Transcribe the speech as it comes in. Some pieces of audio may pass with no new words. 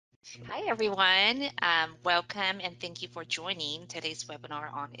Hi, everyone. Welcome and thank you for joining today's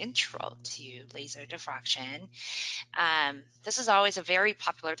webinar on Intro to Laser Diffraction. This is always a very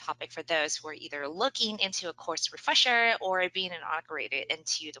popular topic for those who are either looking into a course refresher or being inaugurated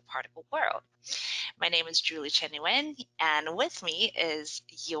into the particle world. My name is Julie Chen Nguyen, and with me is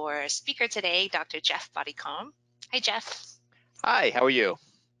your speaker today, Dr. Jeff Bodycomb. Hi, Jeff. Hi, how are you?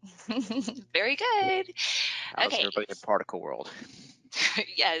 Very good. How's Okay. everybody in particle world?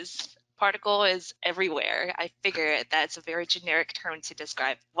 Yes, particle is everywhere. I figure that's a very generic term to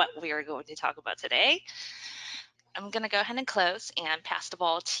describe what we are going to talk about today. I'm going to go ahead and close and pass the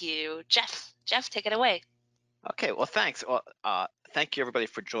ball to Jeff. Jeff, take it away. Okay, well, thanks. Well, thank you everybody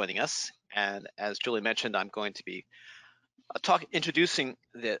for joining us. And as Julie mentioned, I'm going to be introducing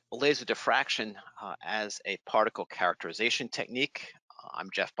the laser diffraction as a particle characterization technique. I'm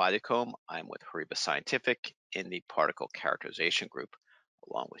Jeff Bodycomb. I'm with HORIBA Scientific in the particle characterization group,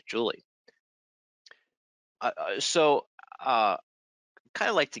 along with Julie. Kind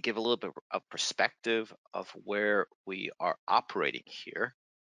of like to give a little bit of perspective of where we are operating here.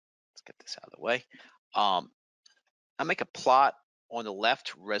 Let's get this out of the way. I make a plot on the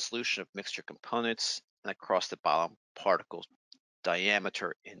left, resolution of mixture components, and across the bottom, particle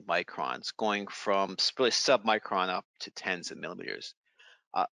diameter in microns, going from really submicron up to tens of millimeters.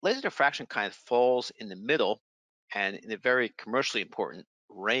 Laser diffraction kind of falls in the middle and in a very commercially important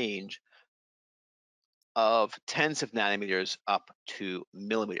range of tens of nanometers up to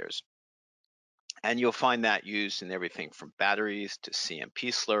millimeters. And you'll find that used in everything from batteries to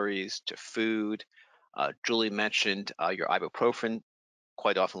CMP slurries to food. Julie mentioned your ibuprofen.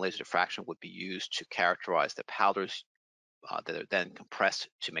 Quite often, laser diffraction would be used to characterize the powders that are then compressed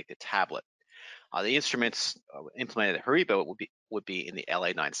to make the tablet. The instruments implemented at HORIBA would be in the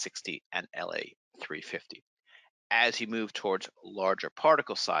LA960 and LA350. As you move towards larger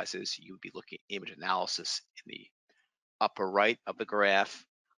particle sizes, you would be looking at image analysis in the upper right of the graph.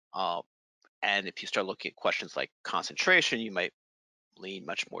 And if you start looking at questions like concentration, you might lean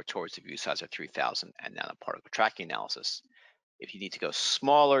much more towards the view size of 3000 and nanoparticle tracking analysis. If you need to go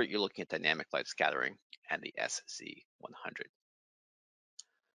smaller, you're looking at dynamic light scattering and the SZ100.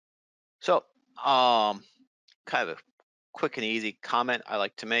 So kind of a quick and easy comment I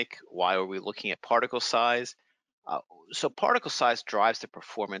like to make. Why are we looking at particle size? So particle size drives the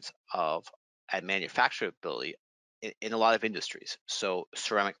performance of and manufacturability in a lot of industries. So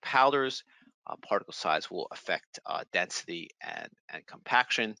ceramic powders, particle size will affect density and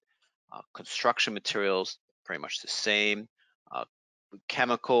compaction. Construction materials, very much the same.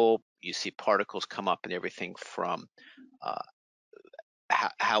 Chemical, you see particles come up in everything from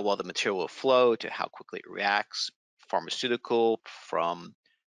how well the material will flow to how quickly it reacts. Pharmaceutical, from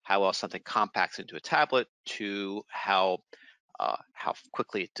how well something compacts into a tablet to how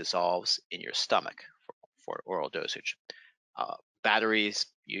quickly it dissolves in your stomach for oral dosage. Batteries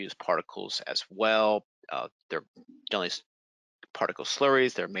use particles as well. They're generally particle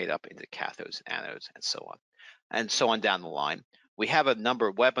slurries. They're made up into cathodes and anodes and so on down the line. We have a number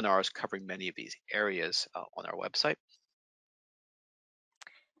of webinars covering many of these areas on our website.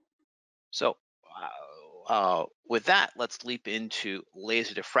 So with that, let's leap into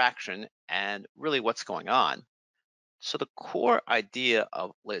laser diffraction and really what's going on. So the core idea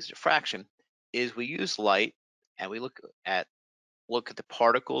of laser diffraction is we use light and we look at the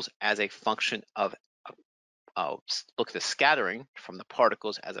particles as a function of look at the scattering from the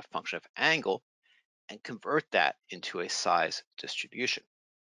particles as a function of angle and convert that into a size distribution.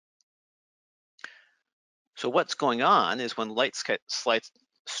 So what's going on is when light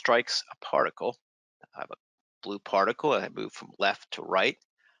strikes a particle, I have a blue particle and I move from left to right.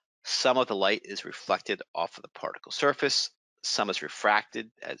 Some of the light is reflected off of the particle surface. Some is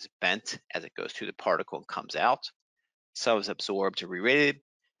refracted as bent as it goes through the particle and comes out. Some is absorbed and re-radiated,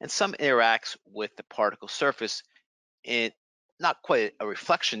 and some interacts with the particle surface in not quite a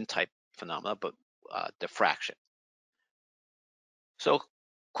reflection type phenomena, but diffraction. So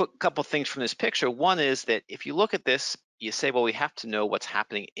quick couple things from this picture. One is that if you look at this, you say, well, we have to know what's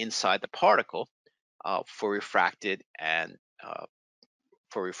happening inside the particle for refracted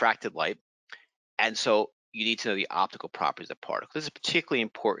light. And so you need to know the optical properties of particles. This is particularly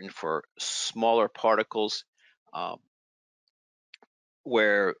important for smaller particles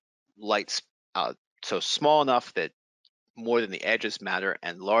where light's so small enough that more than the edges matter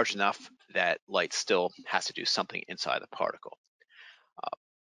and large enough that light still has to do something inside the particle.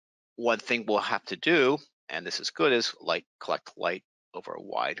 One thing we'll have to do, and this is good, is collect light over a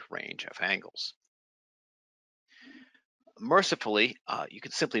wide range of angles. Mercifully, you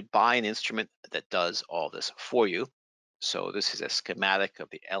can simply buy an instrument that does all this for you. So this is a schematic of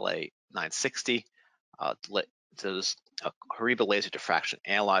the LA 960. This HORIBA laser diffraction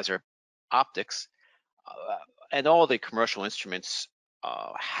analyzer optics, and all the commercial instruments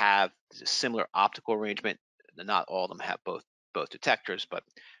have a similar optical arrangement. Not all of them have both detectors, but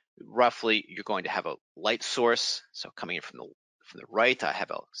roughly you're going to have a light source. So coming in from the right, I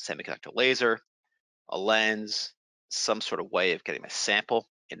have a semiconductor laser, a lens, some sort of way of getting my sample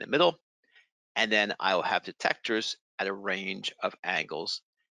in the middle, and then I will have detectors at a range of angles.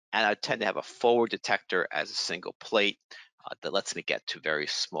 And I tend to have a forward detector as a single plate that lets me get to very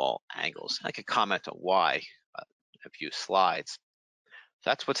small angles. I can comment on why in a few slides. So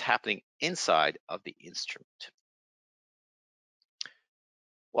that's what's happening inside of the instrument.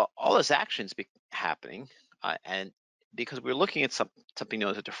 Well, all this action is happening, and because we're looking at something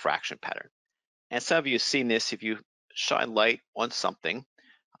known as a diffraction pattern. And some of you have seen this if you shine light on something,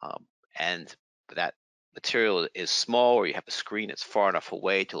 and that material is small, or you have a screen that's far enough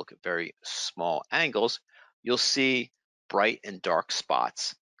away to look at very small angles, you'll see bright and dark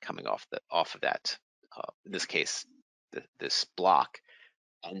spots coming off of that. In this case, this block,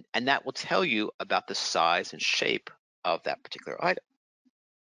 and that will tell you about the size and shape of that particular item.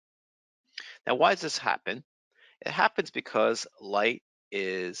 Now, why does this happen? It happens because light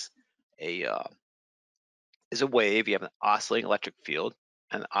is a wave. You have an oscillating electric field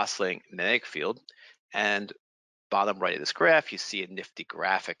and an oscillating magnetic field, and bottom right of this graph, you see a nifty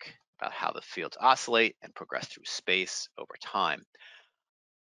graphic about how the fields oscillate and progress through space over time.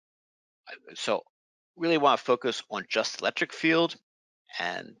 So really want to focus on just the electric field,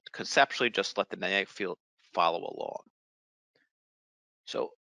 and conceptually just let the magnetic field follow along. So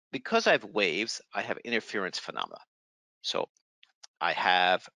because I have waves, I have interference phenomena. So I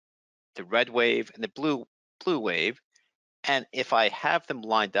have the red wave and the blue wave, and if I have them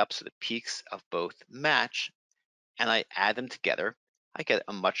lined up so the peaks of both match, and I add them together, I get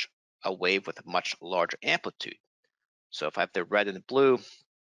a wave with a much larger amplitude. So if I have the red and the blue,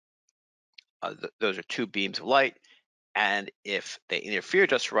 those are two beams of light, and if they interfere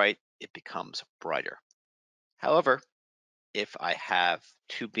just right, it becomes brighter. However, if I have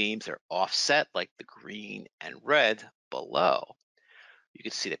two beams that are offset, like the green and red below, you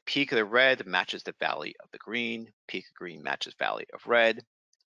can see the peak of the red matches the valley of the green, peak of green matches valley of red.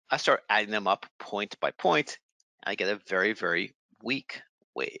 I start adding them up point by point, and I get a very, very weak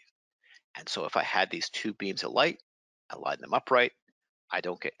wave. And so if I had these two beams of light, I line them up right, I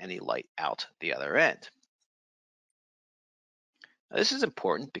don't get any light out the other end. Now, this is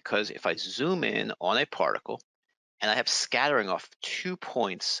important because if I zoom in on a particle and I have scattering off 2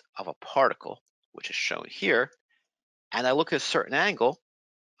 points of a particle, which is shown here, and I look at a certain angle,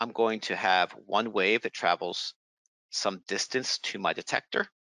 I'm going to have one wave that travels some distance to my detector.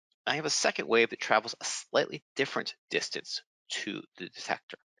 I have a second wave that travels a slightly different distance to the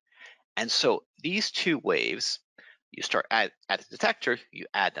detector. And so these two waves, you start at the detector, you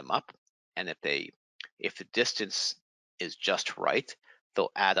add them up, and if the distance is just right,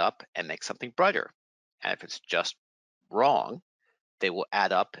 they'll add up and make something brighter. And if it's just wrong, they will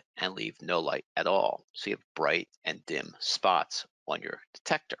add up and leave no light at all. So you have bright and dim spots on your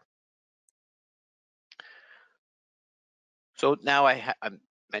detector. So now I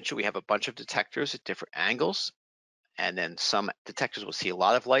mentioned we have a bunch of detectors at different angles, and then some detectors will see a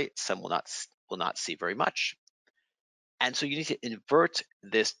lot of light, some will not see very much. And so you need to invert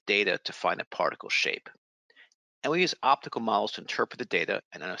this data to find a particle shape. And we use optical models to interpret the data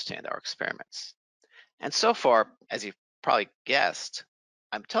and understand our experiments. And so far, as you've probably guessed,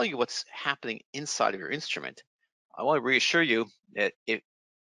 I'm telling you what's happening inside of your instrument. I want to reassure you that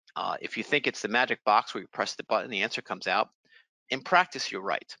if you think it's the magic box where you press the button, the answer comes out, in practice, you're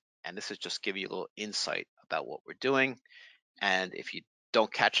right. And this is just giving you a little insight about what we're doing. And if you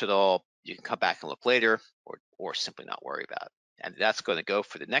don't catch it all, you can come back and look later, or simply not worry about it. And that's going to go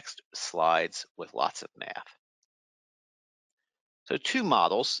for the next slides with lots of math. So two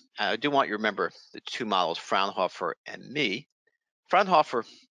models, I do want you to remember the two models, Fraunhofer and me. Fraunhofer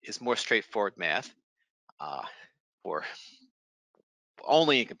is more straightforward math, or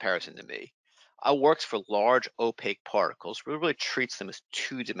only in comparison to me. Works for large opaque particles, but really treats them as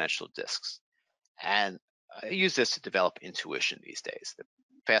two-dimensional disks. And I use this to develop intuition these days. The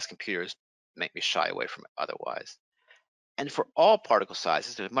fast computers make me shy away from it otherwise. And for all particle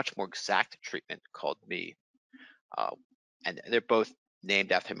sizes, there's a much more exact treatment called me. And they're both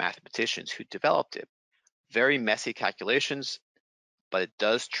named after mathematicians who developed it. Very messy calculations, but it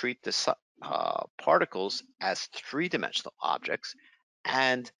does treat the particles as three-dimensional objects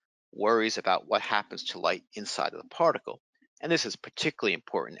and worries about what happens to light inside of the particle. And this is particularly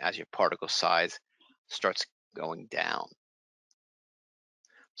important as your particle size starts going down.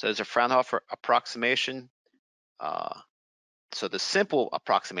 So there's a Fraunhofer approximation. So the simple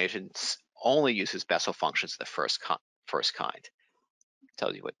approximation only uses Bessel functions of the first kind.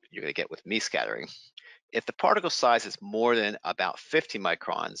 Tells you what you're going to get with me scattering. If the particle size is more than about 50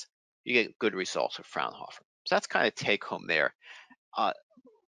 microns, you get good results with Fraunhofer. So that's kind of take home there.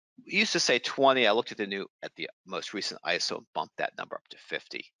 We used to say 20. I looked at the most recent ISO and bumped that number up to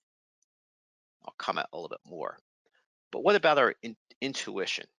 50. I'll comment a little bit more. But what about our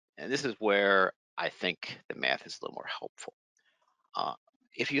intuition? And this is where I think the math is a little more helpful.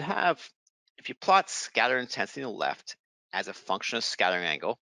 If you plot scatter intensity on the left as a function of scattering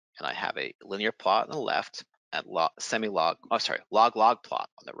angle, and I have a linear plot on the left and log-log plot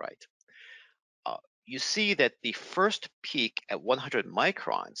on the right, you see that the first peak at 100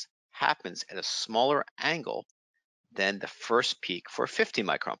 microns happens at a smaller angle than the first peak for a 50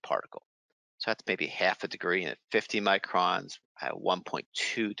 micron particle. So that's maybe half a degree, and at 50 microns at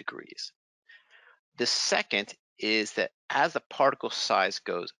 1.2 degrees. The second is that as the particle size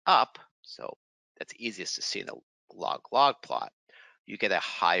goes up, so that's easiest to see in the log-log plot, you get a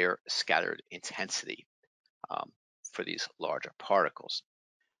higher scattered intensity for these larger particles.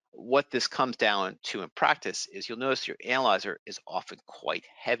 What this comes down to in practice is you'll notice your analyzer is often quite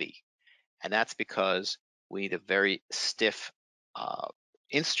heavy, and that's because we need a very stiff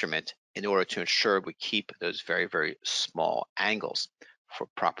instrument in order to ensure we keep those very, very small angles for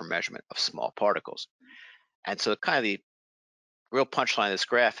proper measurement of small particles. And so kind of the real punchline of this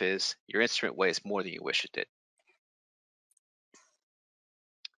graph is your instrument weighs more than you wish it did.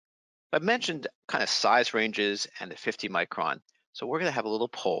 I mentioned kind of size ranges and the 50 micron. So we're going to have a little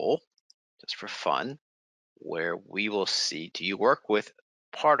poll just for fun where we will see, do you work with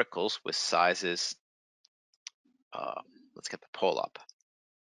particles with sizes? Let's get the poll up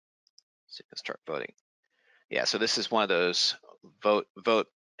so you can start voting. Yeah, so this is one of those vote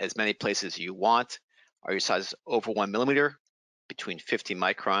as many places you want. Are your sizes over 1 millimeter, between 50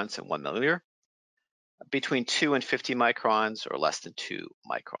 microns and 1 millimeter, between 2 and 50 microns, or less than 2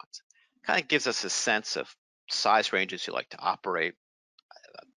 microns? Kind of gives us a sense of size ranges you like to operate.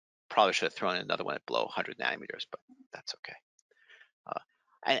 Probably should have thrown in another one at below 100 nanometers, but that's okay.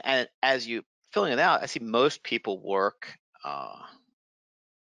 And as you filling it out, I see most people work.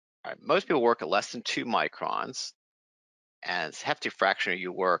 Most people work at less than 2 microns, and as hefty fractioner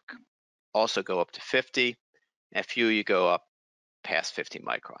you work also go up to 50, and a few you go up past 50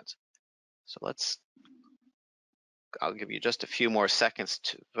 microns. So I'll give you just a few more seconds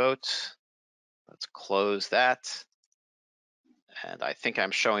to vote. Let's close that. And I think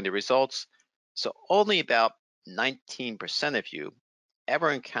I'm showing the results. So only about 19% of you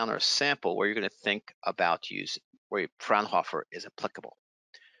ever encounter a sample where you're going to think about where Fraunhofer is applicable.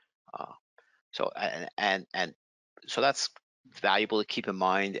 So that's valuable to keep in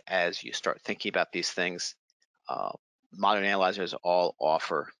mind as you start thinking about these things. Modern analyzers all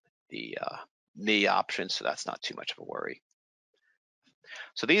offer the me option, so that's not too much of a worry.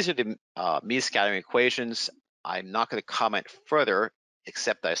 So these are the me scattering equations. I'm not going to comment further,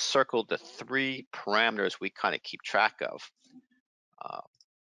 except I circled the 3 parameters we kind of keep track of,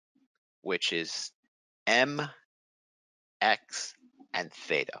 which is m, x, and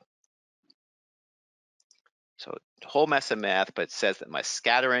theta. So a whole mess of math, but it says that my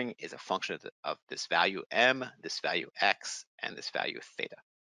scattering is a function of this value m, this value x, and this value theta.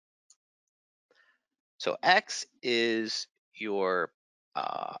 So x is your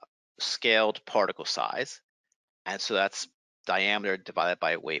scaled particle size, and so that's diameter divided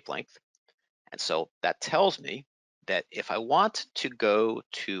by wavelength. And so that tells me that if I want to go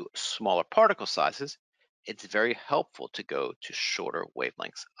to smaller particle sizes, it's very helpful to go to shorter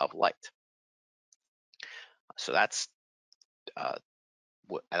wavelengths of light. So that's, and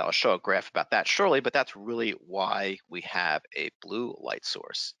I'll show a graph about that shortly, but that's really why we have a blue light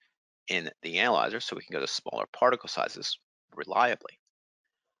source in the analyzer, so we can go to smaller particle sizes reliably.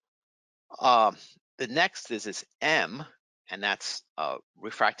 The next is this M, and that's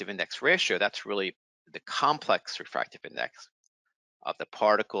refractive index ratio. That's really the complex refractive index of the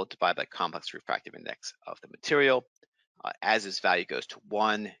particle divided by complex refractive index of the material. As this value goes to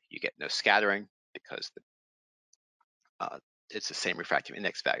 1, you get no scattering because it's the same refractive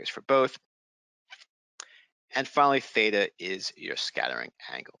index values for both. And finally, theta is your scattering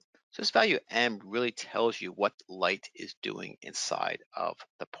angle. So this value M really tells you what light is doing inside of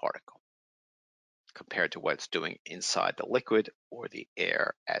the particle compared to what it's doing inside the liquid or the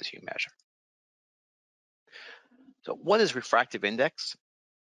air as you measure. So what is refractive index?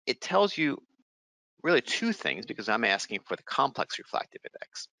 It tells you really 2 things, because I'm asking for the complex refractive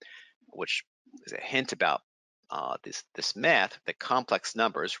index, which is a hint about this math, the complex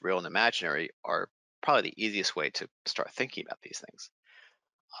numbers, real and imaginary, are probably the easiest way to start thinking about these things.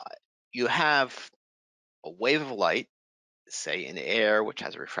 You have a wave of light, say in air, which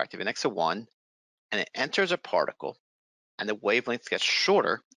has a refractive index of 1, and it enters a particle, and the wavelength gets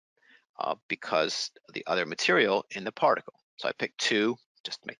shorter because of the other material in the particle. So I picked 2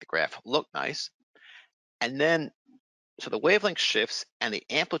 just to make the graph look nice. And then, so the wavelength shifts and the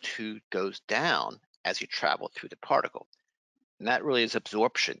amplitude goes down as you travel through the particle. And that really is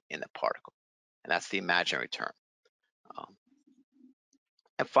absorption in the particle. And that's the imaginary term.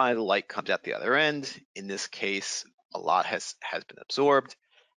 And finally, the light comes out the other end. In this case, a lot has been absorbed.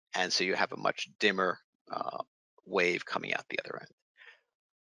 And so you have a much dimmer wave coming out the other end.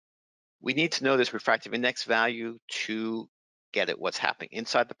 We need to know this refractive index value to get at what's happening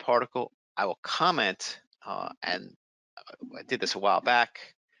inside the particle. I will comment, and I did this a while back,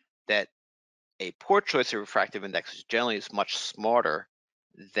 that a poor choice of refractive index generally is much smarter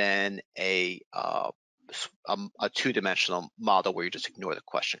than a two-dimensional model where you just ignore the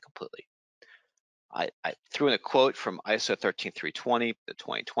question completely. I threw in a quote from ISO 13320, the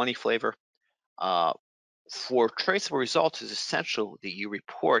 2020 flavor. For traceable results, it's essential that you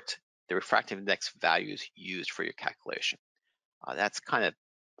report the refractive index values used for your calculation. That's kind of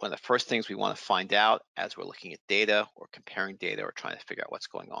one of the first things we want to find out as we're looking at data or comparing data or trying to figure out what's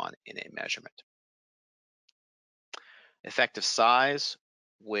going on in a measurement. Effective size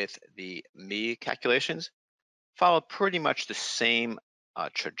with the ME calculations follow pretty much the same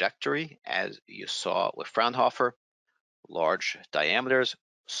trajectory as you saw with Fraunhofer: large diameters,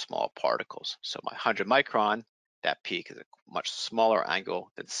 small particles. So my 100 micron, that peak is a much smaller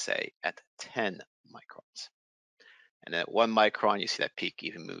angle than, say, at 10 microns. And at 1 micron, you see that peak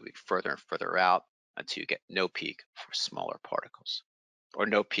even moving further and further out until you get no peak for smaller particles, or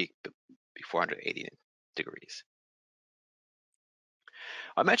no peak before 180 degrees.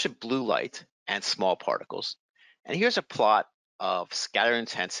 I mentioned blue light and small particles, and here's a plot of scatter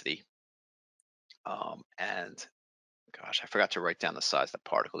intensity. And gosh, I forgot to write down the size of the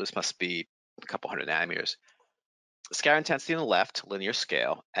particle. This must be a couple hundred nanometers. Scatter intensity on the left, linear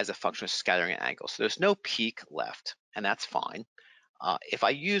scale, as a function of scattering angle. So there's no peak left, and that's fine. If I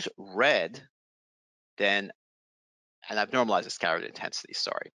use red, then, and I've normalized the scatter intensity,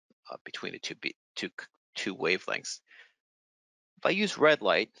 sorry, between the two wavelengths. If I use red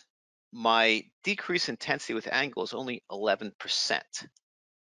light, my decrease in intensity with angle is only 11%.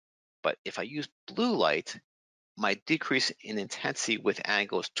 But if I use blue light, my decrease in intensity with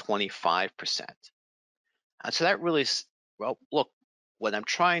angle is 25%. And so that really is, well, look, when I'm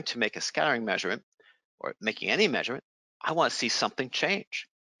trying to make a scattering measurement or making any measurement, I want to see something change.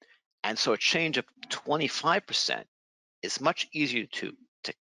 And so a change of 25% is much easier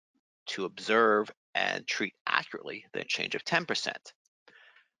to observe and treat accurately than a change of 10%.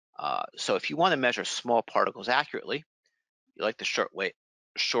 So if you want to measure small particles accurately, you like the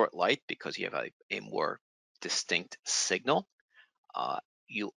short light because you have a more distinct signal.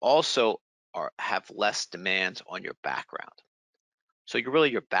 You also have less demands on your background. So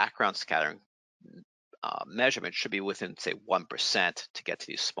your background scattering measurement should be within, say, 1% to get to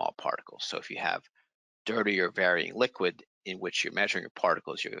these small particles. So if you have dirty or varying liquid in which you're measuring your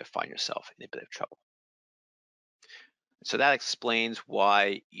particles, you're going to find yourself in a bit of trouble. So that explains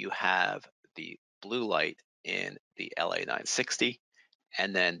why you have the blue light in the LA960,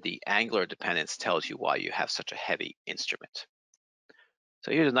 and then the angular dependence tells you why you have such a heavy instrument.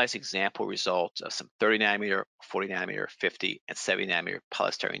 So here's a nice example result of some 30 nanometer, 40 nanometer, 50, and 70 nanometer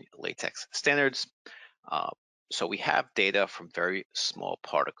polystyrene latex standards. So we have data from very small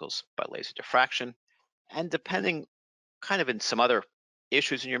particles by laser diffraction, and depending kind of in some other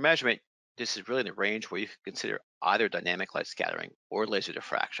issues in your measurement, this is really the range where you can consider either dynamic light scattering or laser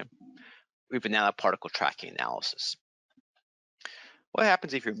diffraction, or even nanoparticle tracking analysis. What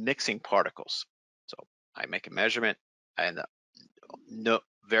happens if you're mixing particles? So I make a measurement, and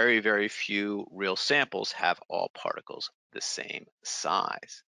very, very few real samples have all particles the same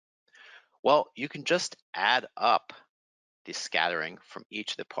size. Well, you can just add up the scattering from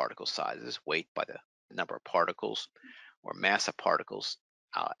each of the particle sizes, weight by the number of particles or mass of particles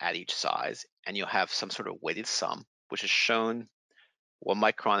at each size, and you'll have some sort of weighted sum, which is shown 1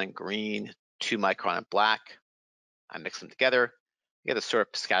 micron in green, 2 micron in black. I mix them together. You get the sort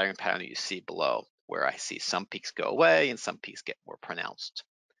of scattering pattern that you see below, where I see some peaks go away and some peaks get more pronounced.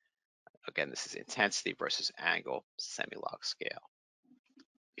 Again, this is intensity versus angle, semi-log scale.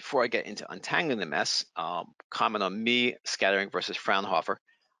 Before I get into untangling the mess, comment on me scattering versus Fraunhofer.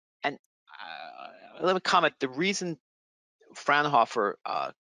 And let me comment, the reason Fraunhofer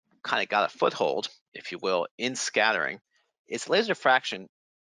kind of got a foothold if you will, in scattering, is laser diffraction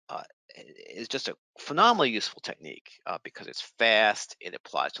is just a phenomenally useful technique because it's fast, it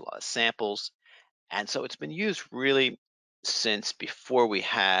applies to a lot of samples, and so it's been used really since before we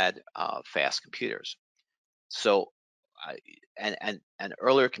had fast computers. So, I, and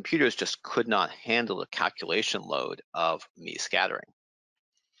earlier computers just could not handle the calculation load of me scattering.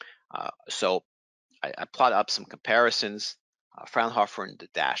 So I plot up some comparisons. Fraunhofer in the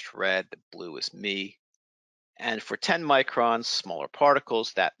dashed red, the blue is me. And for 10 microns, smaller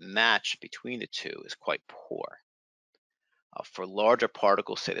particles, that match between the two is quite poor. For larger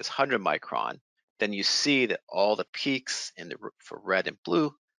particles, say this 100 micron, then you see that all the peaks for red and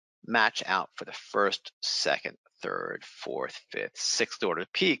blue match out for the first, second, third, fourth, fifth, sixth order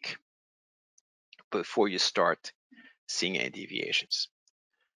peak before you start seeing any deviations.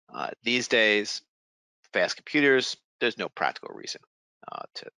 These days, fast computers, there's no practical reason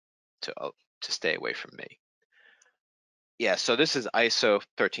to stay away from me. Yeah, so this is ISO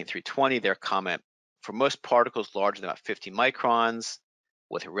 13320, their comment. For most particles larger than about 50 microns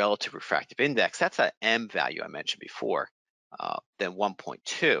with a relative refractive index, that's that M value I mentioned before, then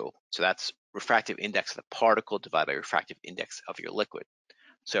 1.2. So that's refractive index of the particle divided by refractive index of your liquid.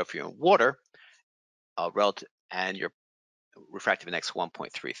 So if you're in water, relative and your refractive index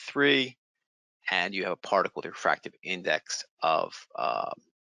 1.33, and you have a particle with a refractive index of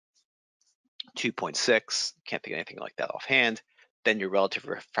 2.6, can't think of anything like that offhand, then your relative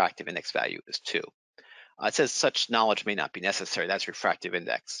refractive index value is 2. It says such knowledge may not be necessary. That's refractive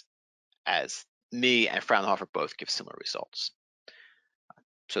index, as me and Fraunhofer both give similar results.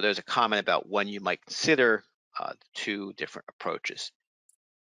 So there's a comment about when you might consider the two different approaches.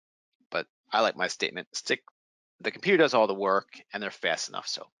 But I like my statement, the computer does all the work and they're fast enough,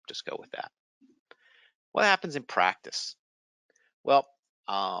 so just go with that. What happens in practice? Well,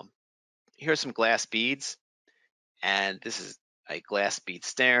 here's some glass beads, and this is a glass bead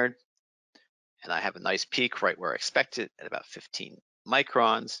standard, and I have a nice peak right where I expect it at about 15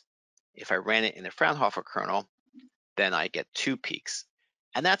 microns. If I ran it in the Fraunhofer kernel, then I get 2 peaks.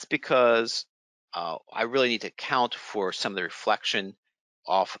 And that's because I really need to account for some of the reflection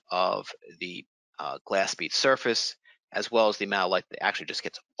off of the glass bead surface, as well as the amount of light that actually just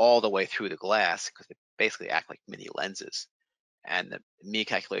gets all the way through the glass, because they basically act like mini lenses. And the me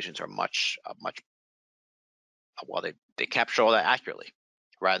calculations are well, they capture all that accurately,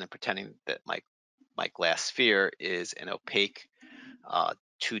 rather than pretending that my glass sphere is an opaque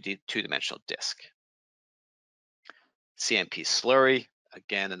two-dimensional disk. CMP slurry,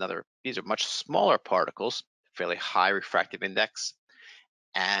 again, these are much smaller particles, fairly high refractive index,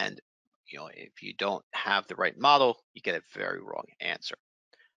 and if you don't have the right model, you get a very wrong answer.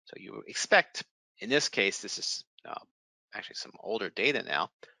 So you expect, in this case, this is actually some older data now,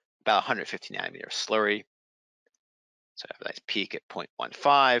 about 150 nanometer slurry. So I have a nice peak at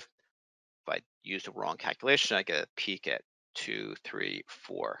 0.15. If I use the wrong calculation, I get a peak at 2, 3,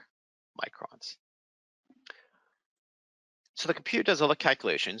 4 microns. So the computer does all the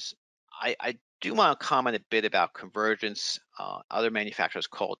calculations. I do want to comment a bit about convergence. Other manufacturers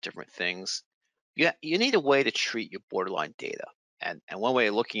call it different things. You need a way to treat your borderline data. And one way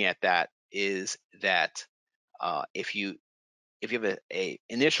of looking at that is that if you have a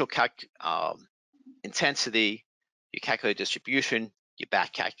initial intensity, you calculate distribution, you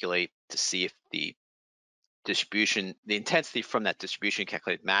back calculate to see if the intensity from that distribution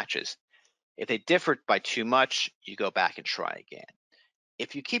calculated matches. If they differ by too much, you go back and try again.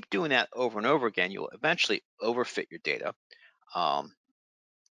 If you keep doing that over and over again, you'll eventually overfit your data,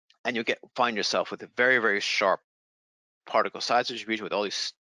 and you'll find yourself with a very, very sharp particle size distribution with all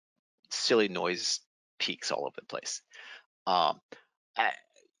these silly noise peaks all over the place.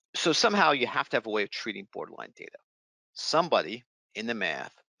 So somehow you have to have a way of treating borderline data. Somebody in the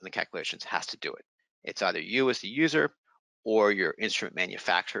math and the calculations has to do it. It's either you as the user or your instrument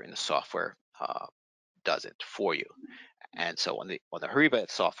manufacturer in the software does it for you. And so on the HORIBA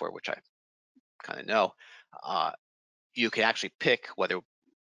software, which I kind of know, you can actually pick whether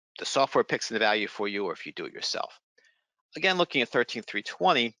the software picks the value for you or if you do it yourself. Again, looking at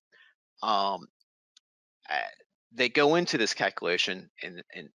 13320, they go into this calculation in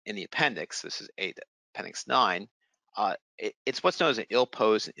the appendix. This is appendix 9. It's what's known as an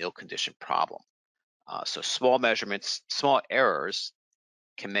ill-posed and ill-conditioned problem. So small measurements, small errors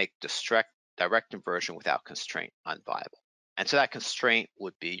can make direct conversion without constraint unviable. And so that constraint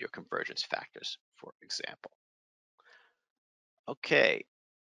would be your convergence factors, for example. Okay,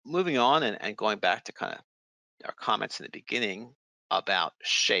 moving on and going back to kind of our comments in the beginning about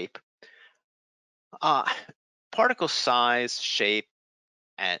shape. Particle size, shape,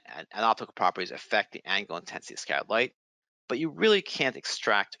 and optical properties affect the angle intensity of scattered light, but you really can't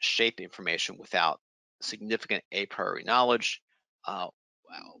extract shape information without significant a priori knowledge uh,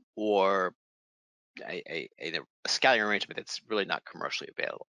 or a scattering arrangement that's really not commercially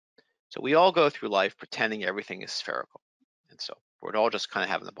available. So we all go through life pretending everything is spherical, and so we're all just kind of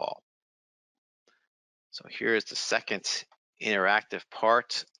having the ball. So here's the second interactive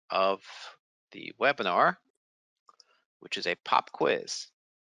part of the webinar, which is a pop quiz.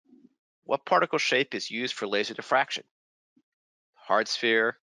 What particle shape is used for laser diffraction? Hard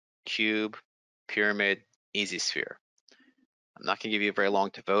sphere, cube, pyramid, easy sphere. I'm not going to give you very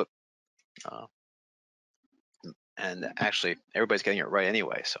long to vote. And actually, everybody's getting it right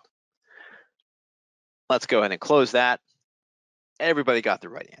anyway. So let's go ahead and close that. Everybody got the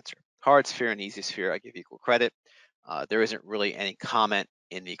right answer. Hard sphere and easy sphere, I give equal credit. There isn't really any comment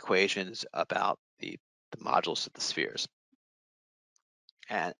in the equations about the modulus of the spheres.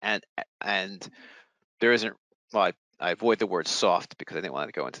 And there isn't, well, I avoid the word soft because I didn't want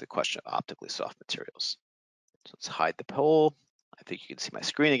to go into the question of optically soft materials. So let's hide the poll. I think you can see my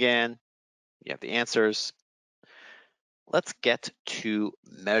screen again. You have the answers. Let's get to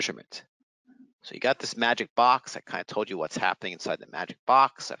measurement. So you got this magic box. I kind of told you what's happening inside the magic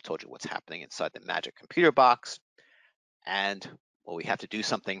box. I've told you what's happening inside the magic computer box. And well, we have to do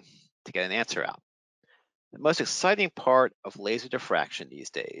something to get an answer out. The most exciting part of laser diffraction these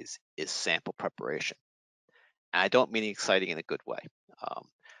days is sample preparation. And I don't mean exciting in a good way.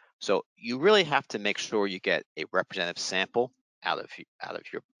 So you really have to make sure you get a representative sample out of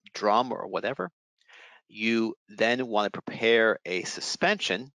your drum or whatever. You then want to prepare a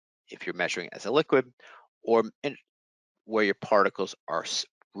suspension if you're measuring as a liquid, or where your particles are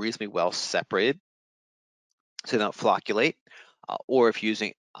reasonably well separated so they don't flocculate. Or if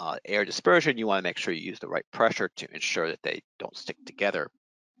using air dispersion, you want to make sure you use the right pressure to ensure that they don't stick together.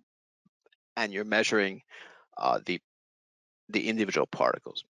 And you're measuring the individual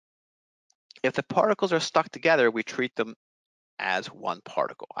particles. If the particles are stuck together, we treat them as one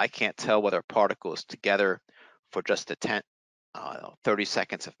particle. I can't tell whether a particle is together for just the 30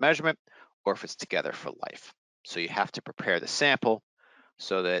 seconds of measurement or if it's together for life. So you have to prepare the sample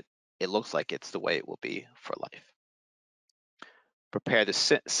so that it looks like it's the way it will be for life. Prepare the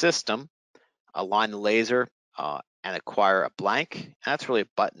system, align the laser, and acquire a blank. That's really a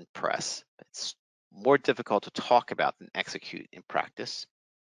button press. It's more difficult to talk about than execute in practice.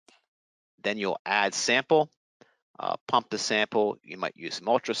 Then you'll add sample, pump the sample. You might use some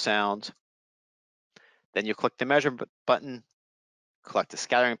ultrasound. Then you click the measure button, collect the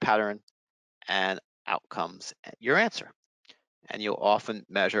scattering pattern, and out comes your answer. And you'll often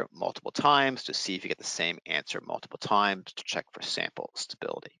measure multiple times to see if you get the same answer multiple times to check for sample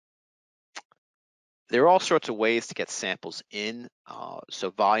stability. There are all sorts of ways to get samples in.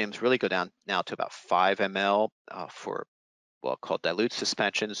 So volumes really go down now to about 5 ml for called dilute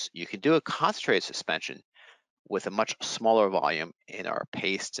suspensions. You can do a concentrated suspension with a much smaller volume in our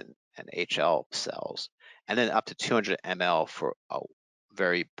paste and HL cells, and then up to 200 ml for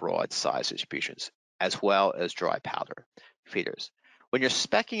very broad size distributions, as well as dry powder feeders. When you're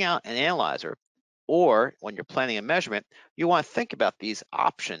speccing out an analyzer, or when you're planning a measurement, you want to think about these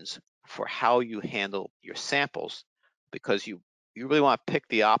options for how you handle your samples, because you really want to pick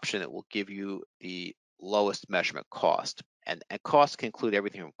the option that will give you the lowest measurement cost. And cost can include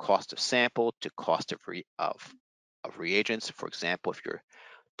everything from cost of sample to cost of reagents. For example, if you're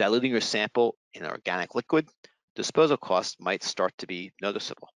diluting your sample in an organic liquid, disposal costs might start to be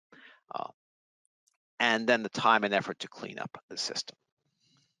noticeable. And then the time and effort to clean up the system.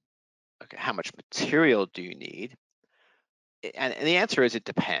 Okay, how much material do you need? And the answer is it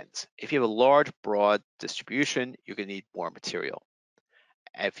depends. If you have a large, broad distribution, you're going to need more material.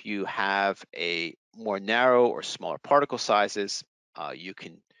 If you have a more narrow or smaller particle sizes, you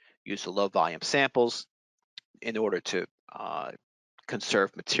can use the low volume samples in order to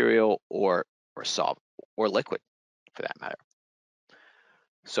conserve material or solve or liquid for that matter.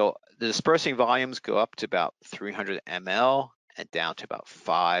 So the dispersing volumes go up to about 300 ml and down to about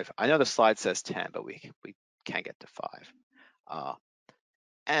 5. I know the slide says 10, but we can get to 5.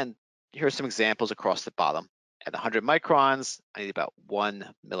 And here's some examples across the bottom. At 100 microns, I need about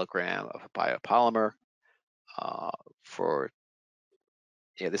 1 milligram of a biopolymer.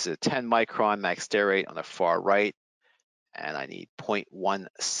 This is a 10 micron max stearate on the far right, and I need 0.165.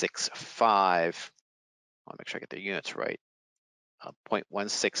 I want to make sure I get the units right.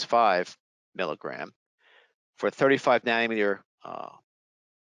 0.165 milligram. For 35 nanometer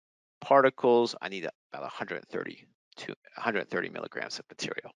particles, I need about 130 milligrams of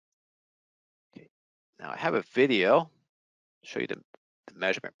material. Okay. Now I have a video, show you the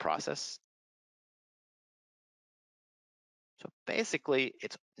measurement process. So basically,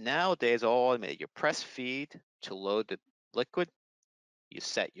 it's nowadays all automated. You press feed to load the liquid. You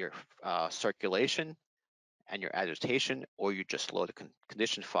set your circulation and your agitation, or you just load a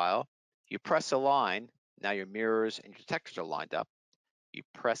condition file. You press a line. Now your mirrors and your detectors are lined up. You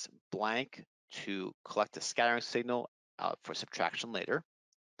press blank to collect a scattering signal for subtraction later.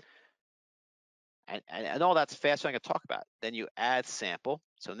 And all that's fast, so I'm going to talk about. Then you add sample.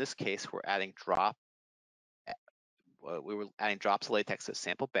 So in this case, we're adding drop. We were adding drops of latex to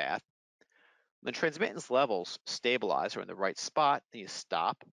sample bath. When transmittance levels stabilize or in the right spot, then you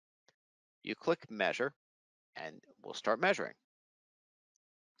stop. You click measure, and we'll start measuring.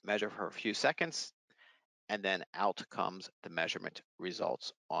 Measure for a few seconds, and then out comes the measurement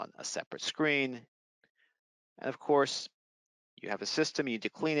results on a separate screen. And of course, you have a system, you need to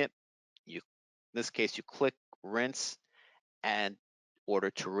clean it. In this case, you click rinse and order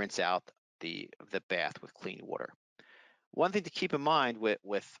to rinse out the bath with clean water. One thing to keep in mind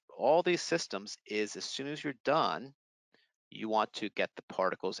with all these systems is as soon as you're done, you want to get the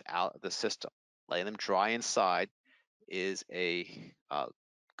particles out of the system. Letting them dry inside is a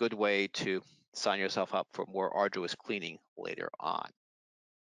good way to sign yourself up for more arduous cleaning later on.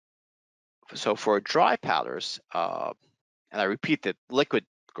 So for dry powders, and I repeat the liquid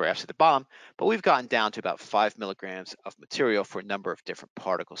graphs at the bottom, but we've gotten down to about 5 milligrams of material for a number of different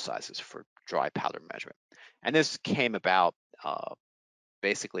particle sizes for dry powder measurement. And this came about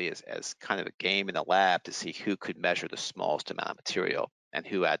basically as kind of a game in the lab to see who could measure the smallest amount of material and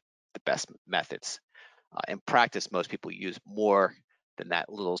who had the best methods. In practice, most people use more than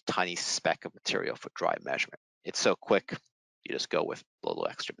that little tiny speck of material for dry measurement. It's so quick, you just go with a little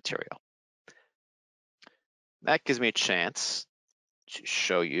extra material. That gives me a chance to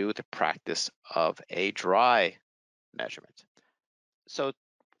show you the practice of a dry measurement. So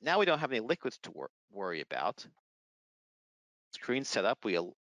now we don't have any liquids to worry about. Screen setup, we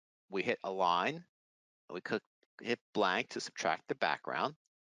hit align, we hit blank to subtract the background,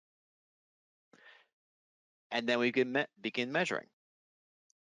 and then we can begin measuring.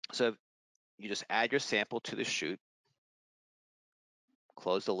 So you just add your sample to the chute,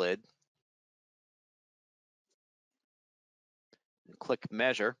 close the lid, and click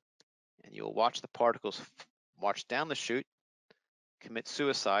measure, and you'll watch the particles march down the chute, commit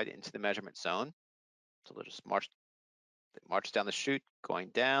suicide into the measurement zone. So they'll just march down the chute, going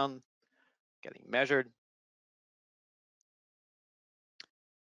down, getting measured.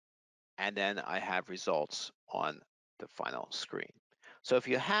 And then I have results on the final screen. So if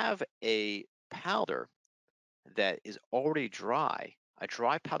you have a powder that is already dry, a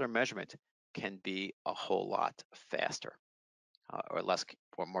dry powder measurement can be a whole lot faster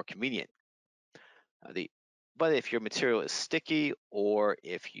or more convenient. But if your material is sticky or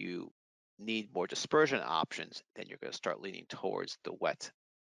if you need more dispersion options, then you're going to start leaning towards the wet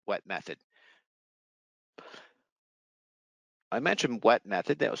method. I mentioned wet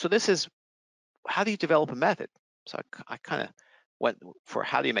method. So this is how do you develop a method? So I kind of went for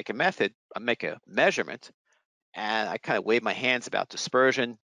how do you make a method? I make a measurement, and I kind of wave my hands about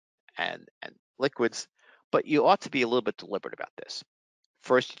dispersion and liquids, but you ought to be a little bit deliberate about this.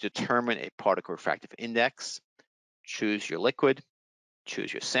 First, you determine a particle refractive index, choose your liquid,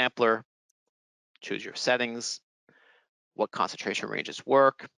 choose your sampler, choose your settings, what concentration ranges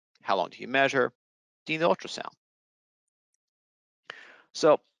work, how long do you measure, do you need ultrasound?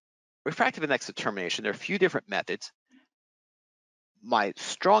 So refractive index determination, there are a few different methods. My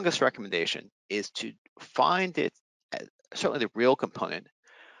strongest recommendation is to find it, certainly the real component,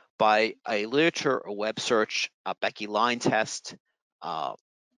 by a literature or web search, a Becky line test,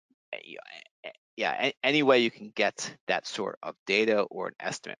 any way you can get that sort of data or an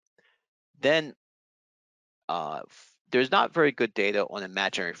estimate. Then there's not very good data on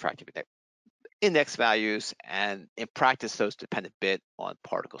imaginary refractive index values, and in practice, those depend a bit on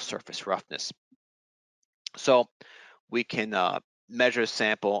particle surface roughness. So we can measure a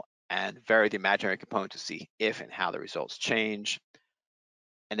sample and vary the imaginary component to see if and how the results change.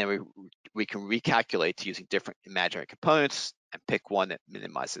 And then we can recalculate using different imaginary components and pick one that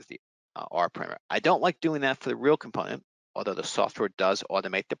minimizes the R parameter. I don't like doing that for the real component, although the software does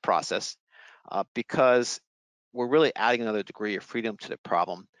automate the process, because we're really adding another degree of freedom to the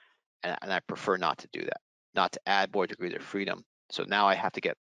problem, and I prefer not to do that, not to add more degrees of freedom. So now I have to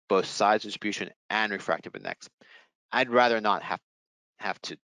get both size distribution and refractive index. I'd rather not have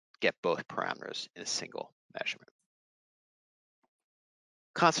to get both parameters in a single measurement.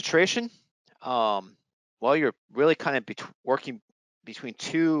 Concentration, well, you're really kind of working between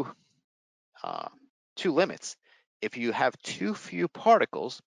two limits. if you have too few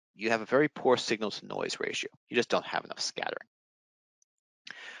particles, you have a very poor signal to noise ratio. You just don't have enough scattering.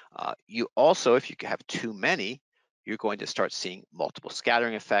 You also, if you have too many, you're going to start seeing multiple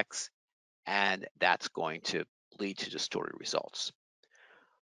scattering effects, and that's going to lead to distorted results.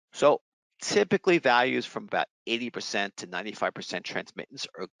 So typically values from about 80% to 95% transmittance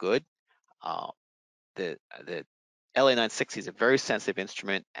are good. The LA960 is a very sensitive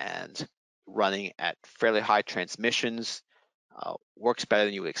instrument, and running at fairly high transmissions works better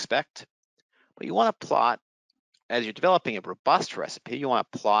than you would expect. But you want to plot, as you're developing a robust recipe, you want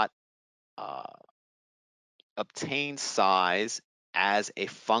to plot obtained size as a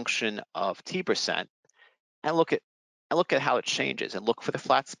function of T% and look at how it changes and look for the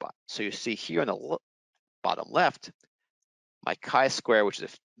flat spot. So you see here on the bottom left, my chi-square, which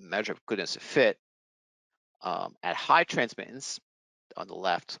is a measure of goodness of fit, at high transmittance on the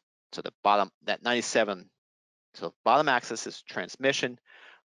left. So the bottom, that 97, so the bottom axis is transmission,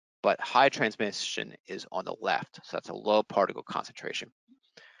 but high transmission is on the left. So that's a low particle concentration.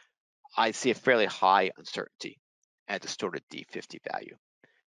 I see a fairly high uncertainty and a distorted D50 value.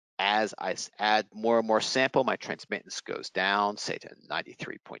 As I add more and more sample, my transmittance goes down, say to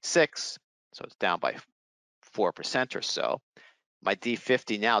 93.6. So it's down by 4% or so. My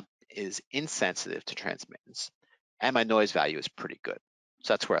D50 now is insensitive to transmittance, and my noise value is pretty good.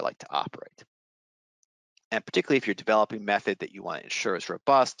 So that's where I like to operate. And particularly if you're developing a method that you want to ensure is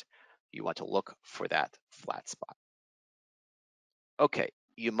robust, you want to look for that flat spot. Okay,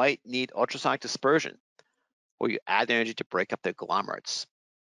 you might need ultrasonic dispersion, or you add energy to break up the agglomerates.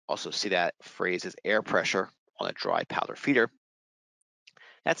 Also see that phrase as air pressure on a dry powder feeder.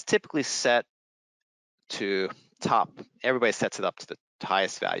 That's typically set to top. Everybody sets it up to the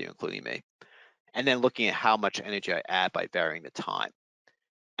highest value, including me. And then looking at how much energy I add by varying the time.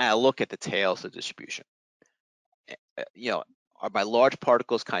 And I look at the tails of the distribution. Are my large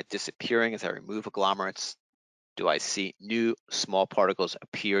particles kind of disappearing as I remove agglomerates? Do I see new small particles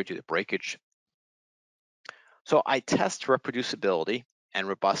appear due to breakage? So I test reproducibility and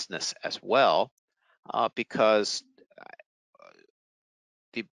robustness as well, because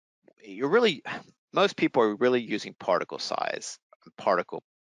most people are really using particle size, particle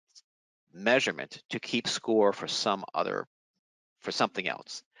measurement to keep score for something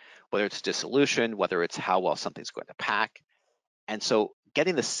else, whether it's dissolution, whether it's how well something's going to pack. And so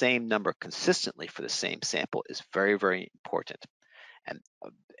getting the same number consistently for the same sample is very, very important. And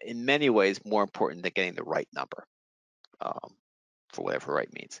in many ways, more important than getting the right number, for whatever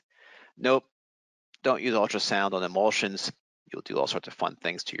right means. Nope, don't use ultrasound on emulsions. You'll do all sorts of fun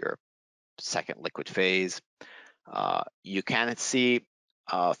things to your second liquid phase. You can see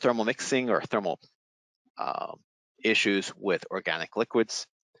thermal mixing or thermal issues with organic liquids.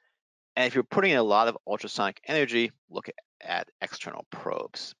 And if you're putting in a lot of ultrasonic energy, look at external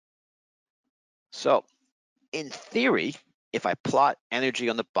probes. So in theory, if I plot energy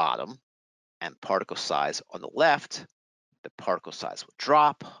on the bottom and particle size on the left, the particle size will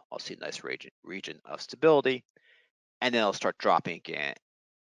drop. I'll see a nice region of stability, and then it'll start dropping again.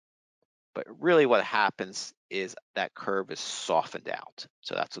 But really what happens is that curve is softened out.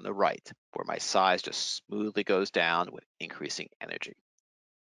 So that's on the right, where my size just smoothly goes down with increasing energy.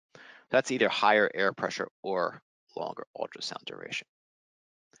 That's either higher air pressure or longer ultrasound duration.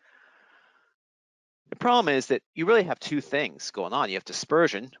 The problem is that you really have two things going on. You have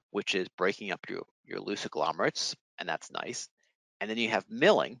dispersion, which is breaking up your loose agglomerates, and that's nice. And then you have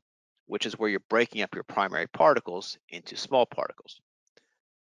milling, which is where you're breaking up your primary particles into small particles.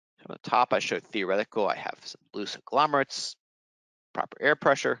 So on the top, I showed theoretical. I have some loose agglomerates, proper air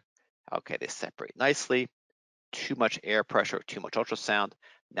pressure. Okay, they separate nicely. Too much air pressure, too much ultrasound.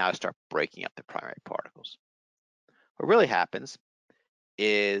 Now I start breaking up the primary particles. What really happens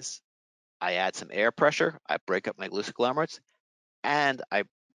is I add some air pressure, I break up my loose agglomerates, and I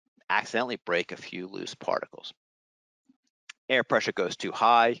accidentally break a few loose particles. Air pressure goes too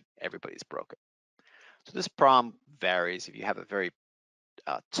high, everybody's broken. So this problem varies. If you have a very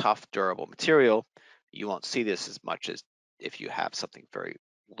tough, durable material, you won't see this as much as if you have something very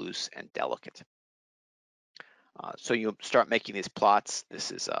loose and delicate. So you start making these plots.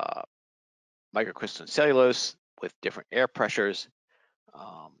 This is microcrystalline cellulose with different air pressures,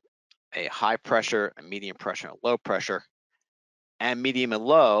 a high pressure, a medium pressure, and a low pressure. And medium and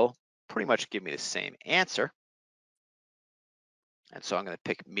low pretty much give me the same answer. And so I'm going to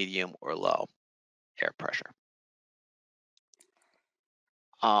pick medium or low air pressure.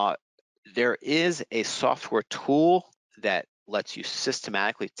 There is a software tool that lets you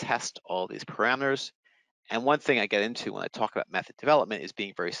systematically test all these parameters. And one thing I get into when I talk about method development is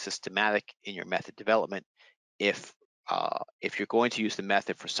being very systematic in your method development if you're going to use the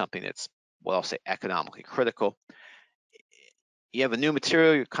method for something that's, well, I'll say economically critical, you have a new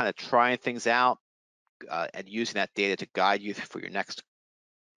material, you're kind of trying things out and using that data to guide you for your next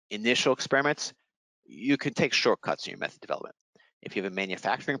initial experiments, you can take shortcuts in your method development. If you have a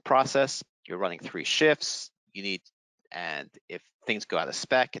manufacturing process, you're running 3 shifts, and if things go out of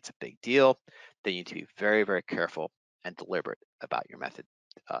spec, it's a big deal, then you need to be very, very careful and deliberate about your method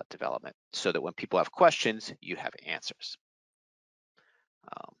development so that when people have questions, you have answers.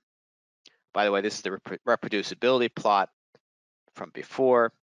 By the way, this is the reproducibility plot from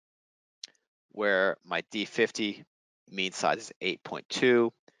before, where my D50 mean size is 8.2,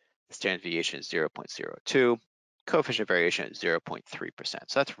 the standard deviation is 0.02, coefficient of variation is 0.3%.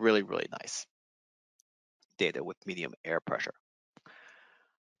 So that's really, really nice data with medium air pressure.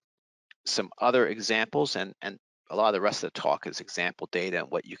 Some other examples, and a lot of the rest of the talk is example data and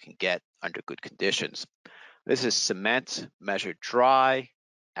what you can get under good conditions. This is cement measured dry,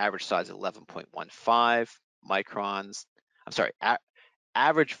 average size 11.15 microns. I'm sorry,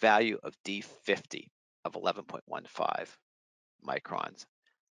 average value of D50 of 11.15 microns.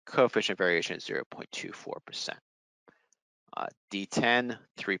 Coefficient of variation is 0.24%. D10,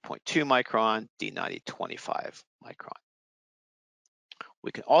 3.2 micron, D90, 25 micron.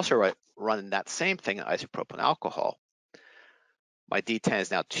 We can also run that same thing in isopropyl alcohol. My D10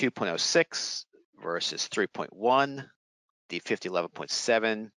 is now 2.06 versus 3.1, D50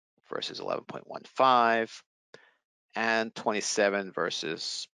 11.7 versus 11.15, and 27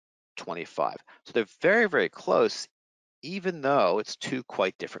 versus 25. So they're very, very close, even though it's 2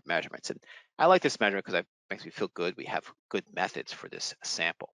 quite different measurements. And I like this measurement because it makes me feel good. We have good methods for this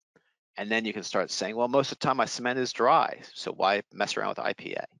sample. And then you can start saying, well, most of the time my cement is dry, so why mess around with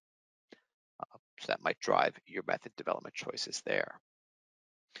IPA? So that might drive your method development choices there.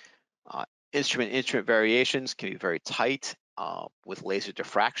 Instrument variations can be very tight with laser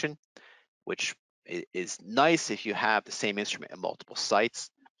diffraction, which is nice if you have the same instrument in multiple sites.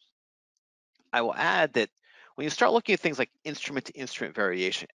 I will add that when you start looking at things like instrument-to-instrument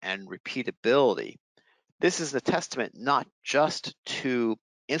variation and repeatability, this is a testament not just to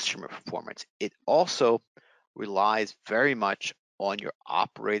instrument performance, it also relies very much on your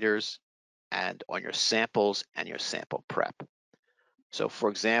operators and on your samples and your sample prep. So for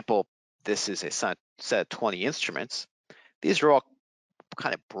example, this is a set of 20 instruments. These are all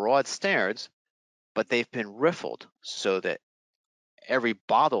kind of broad standards, but they've been riffled so that every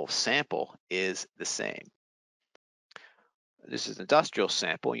bottle sample is the same. This is an industrial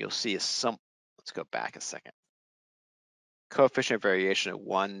sample, and you'll see let's go back a second. Coefficient of variation of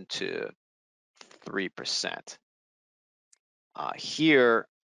 1 to 3%. Here,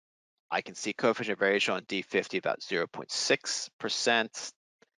 I can see coefficient of variation on D50 about 0.6%,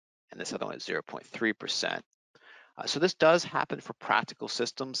 and this other one is 0.3%. So this does happen for practical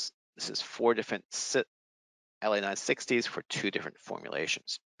systems. This is 4 different LA960s for 2 different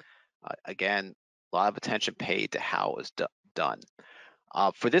formulations. Again, a lot of attention paid to how it was done.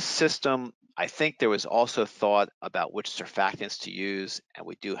 For this system, I think there was also thought about which surfactants to use, and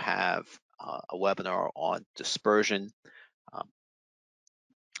we do have a webinar on dispersion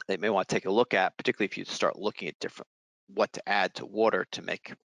that you may want to take a look at, particularly if you start looking at what to add to water to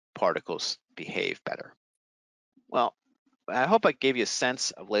make particles behave better. Well, I hope I gave you a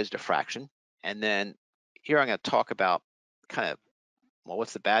sense of laser diffraction, and then here I'm going to talk about kind of, well,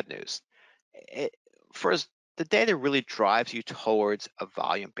 what's the bad news? First, the data really drives you towards a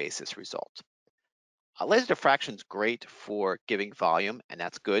volume basis result. Laser diffraction is great for giving volume, and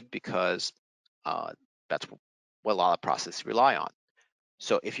that's good because that's what a lot of processes rely on.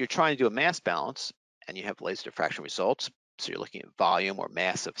 So if you're trying to do a mass balance and you have laser diffraction results, so you're looking at volume or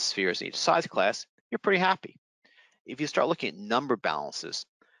mass of spheres in each size class, you're pretty happy. If you start looking at number balances,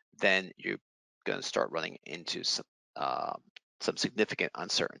 then you're going to start running into some significant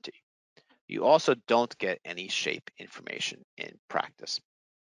uncertainty. You also don't get any shape information in practice.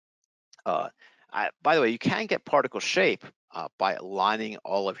 By the way, you can get particle shape by aligning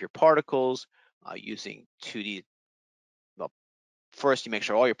all of your particles using 2D. Well, first you make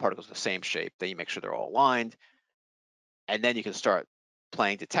sure all your particles are the same shape, then you make sure they're all aligned, and then you can start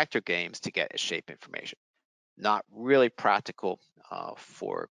playing detector games to get a shape information. Not really practical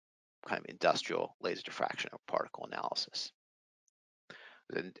for kind of industrial laser diffraction or particle analysis.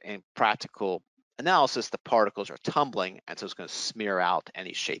 In practical analysis, the particles are tumbling, and so it's going to smear out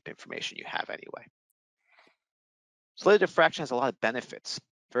any shape information you have anyway. So laser diffraction has a lot of benefits.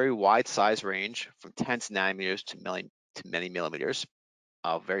 Very wide size range from tens of nanometers to many millimeters.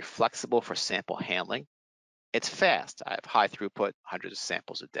 Very flexible for sample handling. It's fast. I have high throughput, hundreds of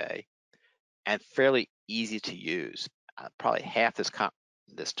samples a day. and fairly easy to use. Probably half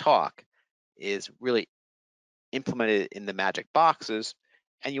this talk is really implemented in the magic boxes,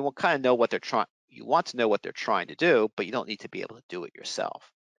 and you will kind of know what they're trying. You want to know what they're trying to do, but you don't need to be able to do it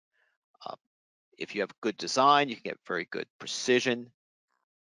yourself. Uh, if you have good design, you can get very good precision,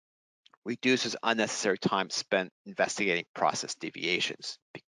 reduces unnecessary time spent investigating process deviations.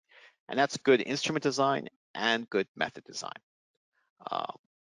 And that's good instrument design and good method design. Uh,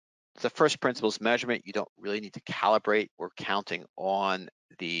 the first principles measurement, you don't really need to calibrate. We're counting on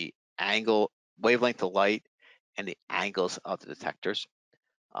the angle, wavelength of light, and the angles of the detectors.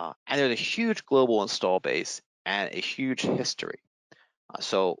 And there's a huge global install base and a huge history.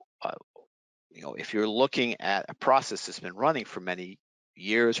 So if you're looking at a process that's been running for many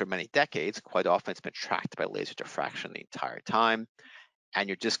years or many decades, quite often it's been tracked by laser diffraction the entire time, and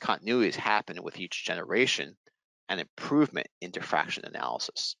your discontinuity is happening with each generation and improvement in diffraction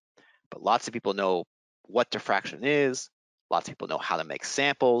analysis. But lots of people know what diffraction is. Lots of people know how to make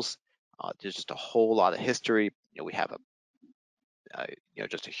samples. There's just a whole lot of history. We have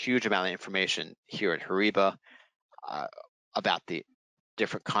just a huge amount of information here at HORIBA about the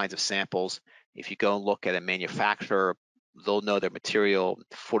different kinds of samples. If you go and look at a manufacturer, they'll know their material,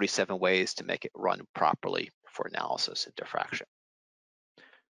 47 ways to make it run properly for analysis and diffraction.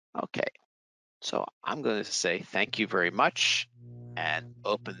 Okay, so I'm going to say thank you very much and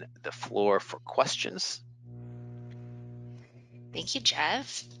open the floor for questions. Thank you,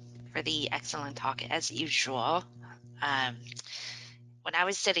 Jeff, for the excellent talk as usual. When I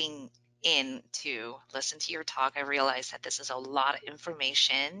was sitting in to listen to your talk, I realized that this is a lot of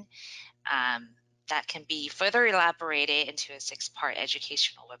information that can be further elaborated into a 6-part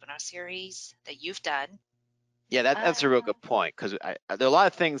educational webinar series that you've done. Yeah, that's a real good point, because there are a lot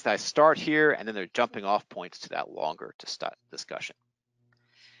of things that I start here and then they're jumping off points to that longer to start discussion.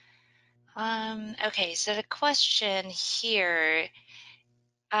 Okay, so the question here,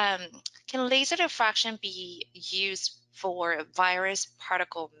 can laser diffraction be used for virus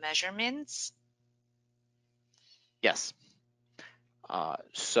particle measurements? Yes.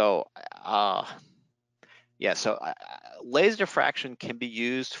 Laser diffraction can be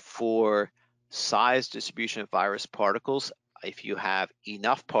used for size distribution of virus particles if you have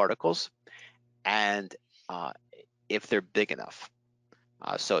enough particles and if they're big enough.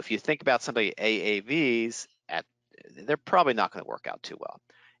 So if you think about somebody AAVs, they're probably not going to work out too well.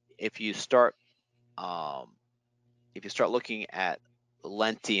 If you start looking at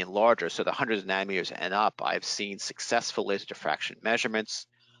lenti and larger, so the hundreds of nanometers and up, I've seen successful laser diffraction measurements.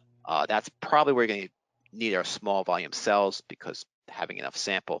 That's probably where you're going to need our small volume cells, because having enough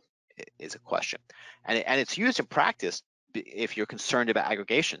sample is a question. And it's used in practice if you're concerned about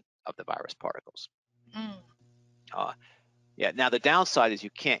aggregation of the virus particles. Now the downside is you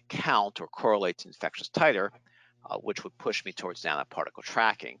can't count or correlate to infectious titer, which would push me towards nanoparticle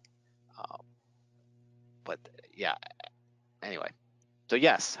tracking. But yeah, anyway. So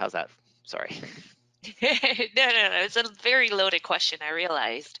yes, how's that? Sorry. No, it's a very loaded question, I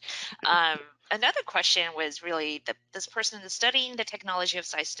realized. Another question was really this person is studying the technology of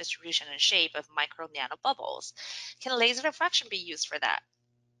size distribution and shape of micro nanobubbles. Can laser diffraction be used for that?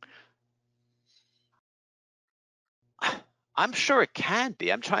 I'm sure it can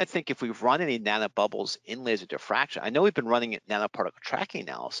be. I'm trying to think if we've run any nanobubbles in laser diffraction. I know we've been running nanoparticle tracking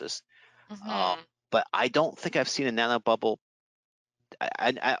analysis, but I don't think I've seen a nanobubble.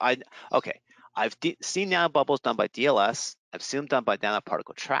 Okay, I've seen nanobubbles done by DLS. I've seen them done by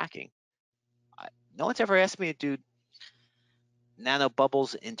nanoparticle tracking. No one's ever asked me to do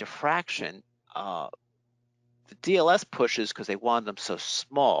nanobubbles in diffraction. The DLS pushes because they wanted them so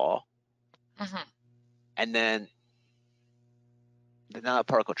small, and then the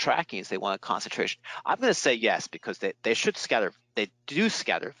nanoparticle tracking is they want a concentration. I'm going to say yes, because they should scatter. They do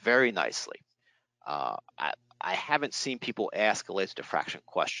scatter very nicely. I haven't seen people ask a laser diffraction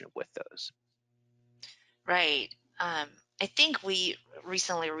question with those. Right. I think we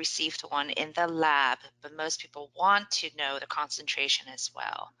recently received one in the lab, but most people want to know the concentration as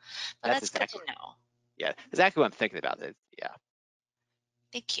well. But that's good to know. Yeah, exactly what I'm thinking about. Yeah.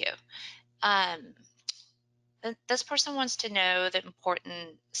 Thank you. This person wants to know the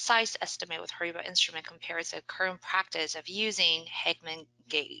important size estimate with HORIBA instrument compared to the current practice of using Hegman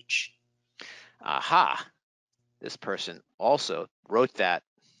gauge. Aha. This person also wrote that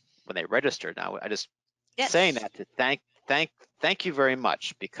when they registered. Now I just saying that to thank you very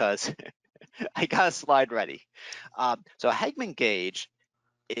much, because I got a slide ready. So a Hegman gauge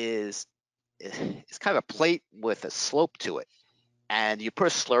is kind of a plate with a slope to it, and you put a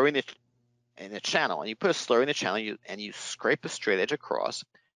slurry in the channel, and you put a slurry in the channel, and you scrape a straight edge across,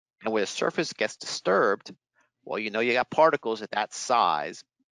 And where the surface gets disturbed, well, you got particles at that size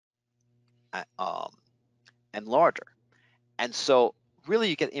and larger. And so really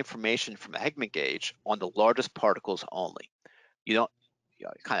you get information from a Higman gauge on the largest particles only. You don't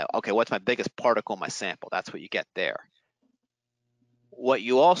kind of, okay, what's my biggest particle in my sample? That's what you get there. What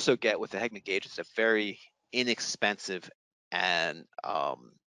you also get with the Higman gauge is a very inexpensive and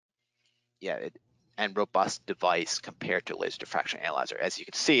and robust device compared to a laser diffraction analyzer. As you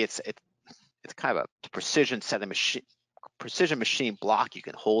can see, it's kind of a precision machine block you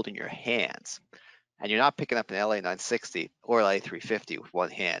can hold in your hands, and you're not picking up an LA 960 or LA 350 with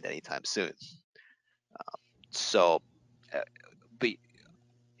one hand anytime soon. So, but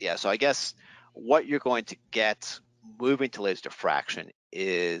yeah, so I guess what you're going to get moving to laser diffraction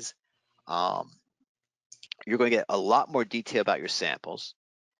is you're going to get a lot more detail about your samples,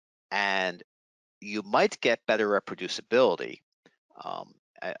 and you might get better reproducibility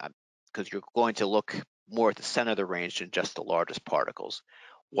because you're going to look more at the center of the range than just the largest particles.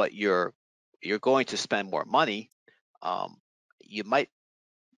 What you're going to spend more money. You might,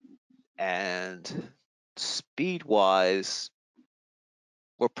 and speed-wise,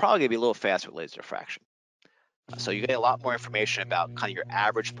 we're probably going to be a little faster with laser diffraction. So you get a lot more information about kind of your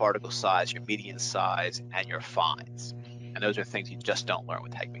average particle size, your median size, and your fines. And those are things you just don't learn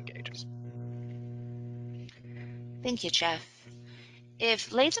with Higman gauges. Thank you, Jeff.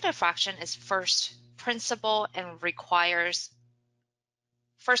 If laser diffraction is first principle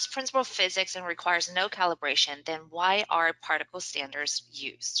physics and requires no calibration, then why are particle standards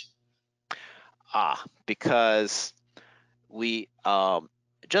used? Because we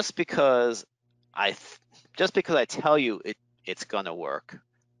just because I tell you it's gonna work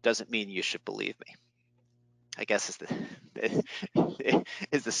doesn't mean you should believe me. I guess is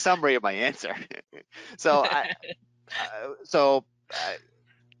the summary of my answer. So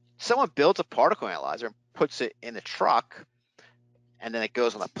someone builds a particle analyzer and puts it in a truck, and then it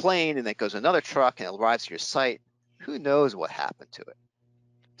goes on a plane, and then it goes on another truck, and it arrives to your site. Who knows what happened to it?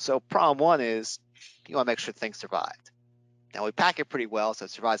 So problem one is you want to make sure things survived. Now we pack it pretty well, so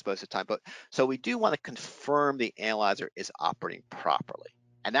it survives most of the time. But so we do want to confirm the analyzer is operating properly,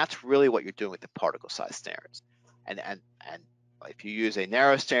 and that's really what you're doing with the particle size standards. And if you use a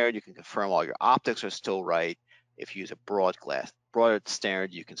narrow standard, you can confirm all your optics are still right. If you use a broad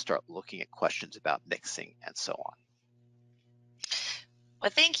standard, you can start looking at questions about mixing and so on.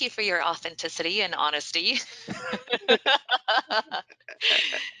 Well, thank you for your authenticity and honesty.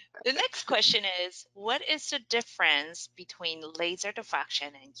 The next question is, what is the difference between laser diffraction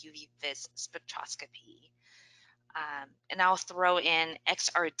and UV vis spectroscopy? And I'll throw in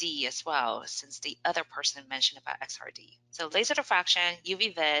XRD as well, since the other person mentioned about XRD. So laser diffraction,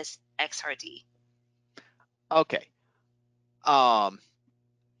 UV vis, XRD. Okay.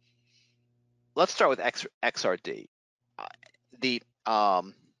 Let's start with XRD.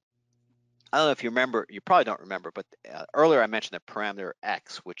 I don't know if you remember, you probably don't remember, but earlier I mentioned the parameter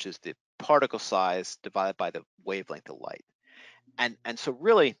X, which is the particle size divided by the wavelength of light. And so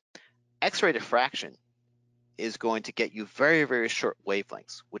really, X-ray diffraction is going to get you very, very short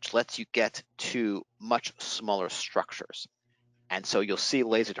wavelengths, which lets you get to much smaller structures. And so you'll see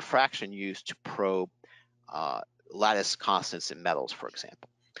laser diffraction used to probe lattice constants in metals, for example.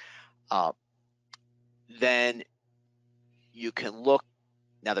 Then you can look.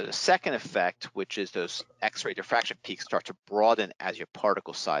 Now there's a second effect, which is those X-ray diffraction peaks start to broaden as your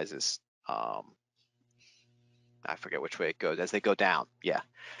particle sizes, I forget which way it goes, as they go down. Yeah.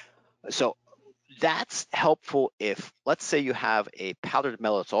 So that's helpful if, let's say you have a powdered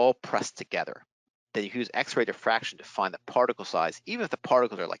metal that's all pressed together. Then you can use X-ray diffraction to find the particle size, even if the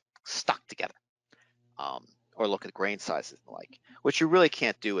particles are like stuck together, or look at grain sizes and the like, which you really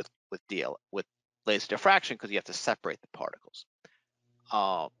can't do with laser diffraction because you have to separate the particles.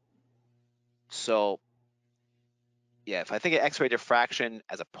 So yeah, if I think of X-ray diffraction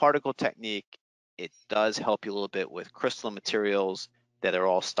as a particle technique, it does help you a little bit with crystalline materials that are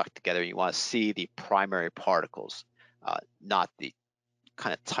all stuck together. You want to see the primary particles, not the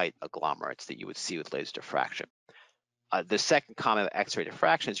kind of tight agglomerates that you would see with laser diffraction. The second comment of X-ray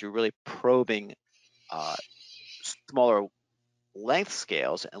diffraction is you're really probing smaller length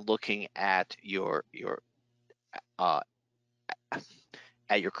scales and looking at your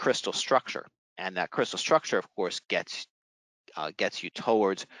crystal structure, and that crystal structure, of course, gets you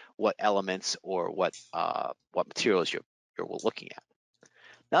towards what elements or what materials you're looking at.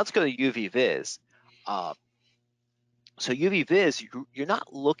 Now let's go to UV vis. So UV vis, you're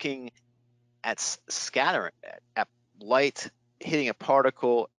not looking at scattering, at light hitting a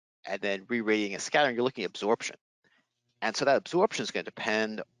particle and then re-radiating and scattering. You're looking at absorption. And so that absorption is going to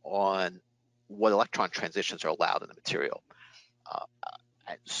depend on what electron transitions are allowed in the material.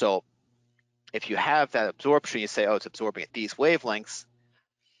 So if you have that absorption, you say, oh, it's absorbing at these wavelengths,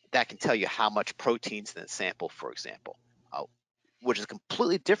 that can tell you how much protein's in the sample, for example, which is a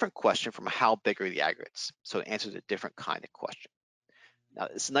completely different question from how big are the aggregates. So it answers a different kind of question. Now,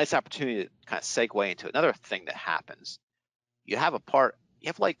 it's a nice opportunity to kind of segue into another thing that happens. You have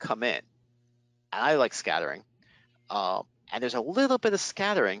light come in, and I like scattering, and there's a little bit of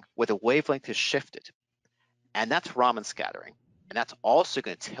scattering where the wavelength is shifted, and that's Raman scattering, and that's also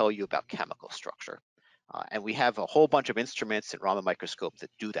going to tell you about chemical structure. And we have a whole bunch of instruments and Raman microscopes that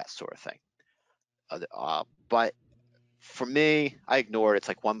do that sort of thing. But for me, I ignore it. It's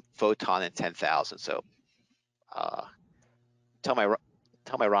like 1 photon in 10,000. So tell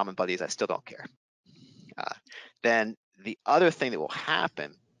my Raman buddies I still don't care. Then the other thing that will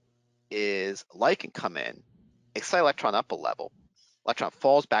happen is light can come in, excite electron up a level, electron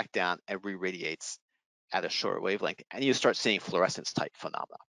falls back down and re-radiates at a shorter wavelength, and you start seeing fluorescence type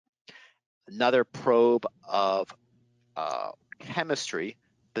phenomena. Another probe of chemistry,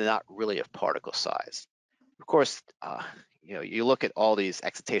 but not really of particle size. Of course, you look at all these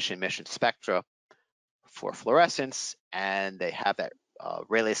excitation emission spectra for fluorescence, and they have that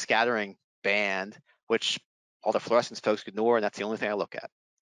Rayleigh scattering band, which all the fluorescence folks ignore, and that's the only thing I look at.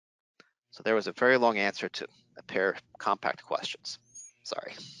 So there was a very long answer to a pair of compact questions.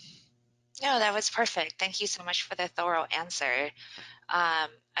 Sorry. No, that was perfect. Thank you so much for the thorough answer.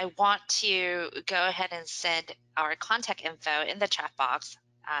 I want to go ahead and send our contact info in the chat box,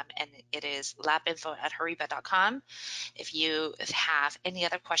 and it is labinfo@horiba.com. If you have any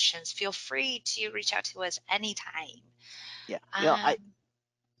other questions, feel free to reach out to us anytime. Yeah, Um,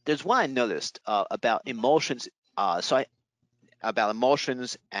 there's one I noticed about emulsions. About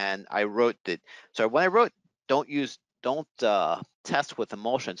emulsions, and I wrote that. So when I wrote don't test with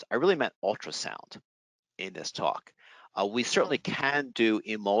emulsions, I really meant ultrasound in this talk. We certainly can do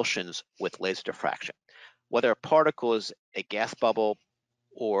emulsions with laser diffraction. Whether a particle is a gas bubble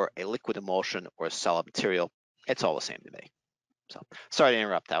or a liquid emulsion or a solid material, it's all the same to me. So sorry to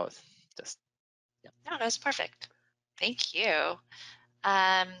interrupt. That was just, yeah. No, that's perfect. Thank you.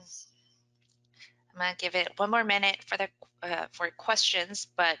 I'm gonna give it one more minute for questions,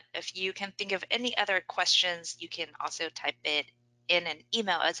 but if you can think of any other questions, you can also type it in and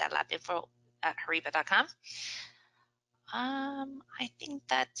email us at labinfo@horiba.com. I think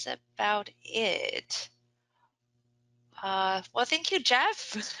that's about it. Well, thank you,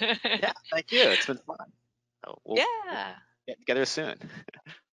 Jeff. Yeah, thank you. It's been fun. We'll Yeah, get together soon. Yeah,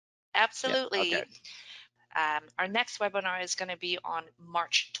 okay. absolutely. Our next webinar is going to be on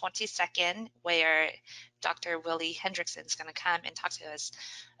March 22nd, where Dr. Willie Hendrickson is going to come and talk to us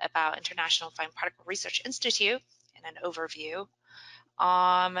about International Fine Particle Research Institute and an overview.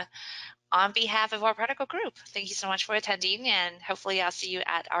 On behalf of our particle group, thank you so much for attending, and hopefully I'll see you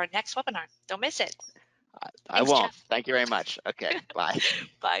at our next webinar. Don't miss it. I Thanks, won't. Jeff. Thank you very much. Okay, bye.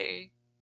 Bye.